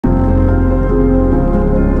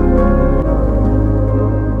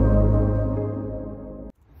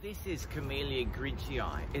is Camellia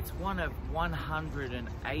grijsii. It's one of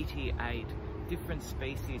 188 different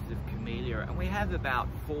species of camellia, and we have about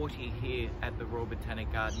 40 here at the Royal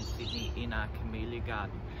Botanic Garden, Sydney, in our camellia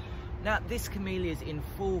garden. Now, this camellia is in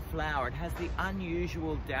full flower. It has the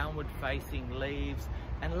unusual downward facing leaves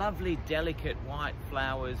and lovely delicate white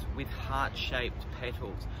flowers with heart-shaped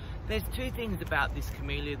petals. There's two things about this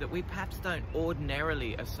camellia that we perhaps don't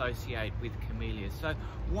ordinarily associate with camellias. So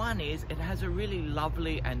one is it has a really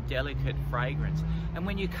lovely and delicate fragrance. And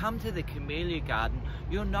when you come to the camellia garden,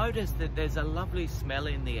 you'll notice that there's a lovely smell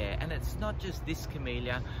in the air. And it's not just this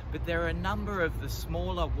camellia, but there are a number of the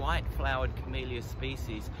smaller white-flowered camellia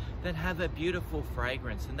species that have a beautiful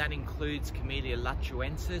fragrance. And that includes Camellia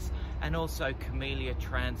lutuensis and also Camellia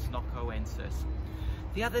transnocoensis.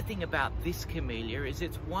 The other thing about this camellia is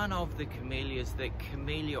it's one of the camellias that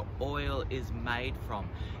camellia oil is made from.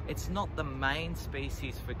 It's not the main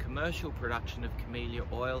species for commercial production of camellia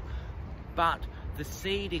oil, but the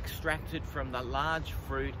seed extracted from the large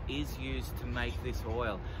fruit is used to make this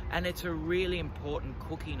oil. And it's a really important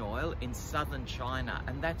cooking oil in southern China,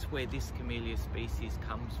 and that's where this camellia species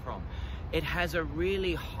comes from. It has a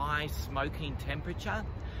really high smoking temperature,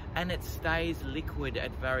 and it stays liquid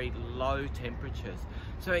at very low temperatures.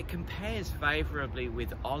 So it compares favorably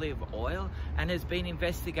with olive oil and has been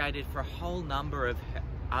investigated for a whole number of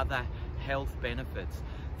other health benefits.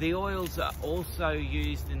 The oils are also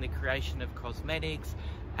used in the creation of cosmetics,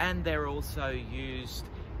 and they're also used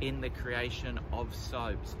in the creation of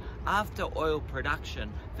soaps. After oil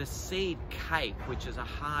production, the seed cake, which is a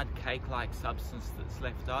hard cake-like substance that's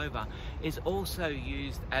left over, is also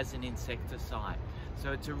used as an insecticide.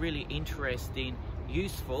 So it's a really interesting,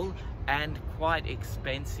 useful, and quite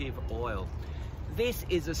expensive oil. This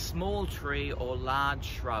is a small tree or large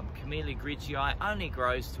shrub. Camellia grijsii only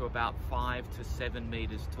grows to about 5 to 7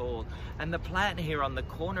 meters tall. And the plant here on the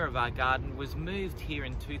corner of our garden was moved here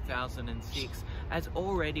in 2006 as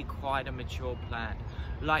already quite a mature plant.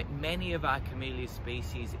 Like many of our camellia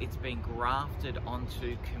species, it's been grafted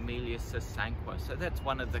onto Camellia sasanqua. So that's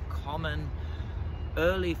one of the common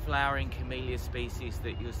early flowering camellia species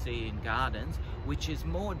that you'll see in gardens, which is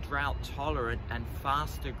more drought tolerant and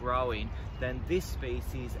faster growing than this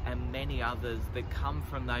species and many others that come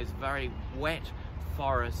from those very wet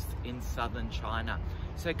forests in southern China.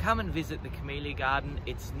 So come and visit the camellia garden.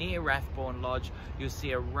 It's near Rathbourne Lodge. You'll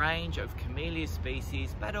see a range of camellia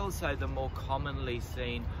species, but also the more commonly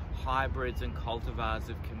seen hybrids and cultivars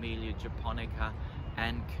of Camellia japonica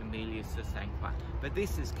and Camellia sasanqua. But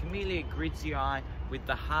this is Camellia grijsii with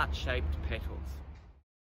the heart-shaped petals.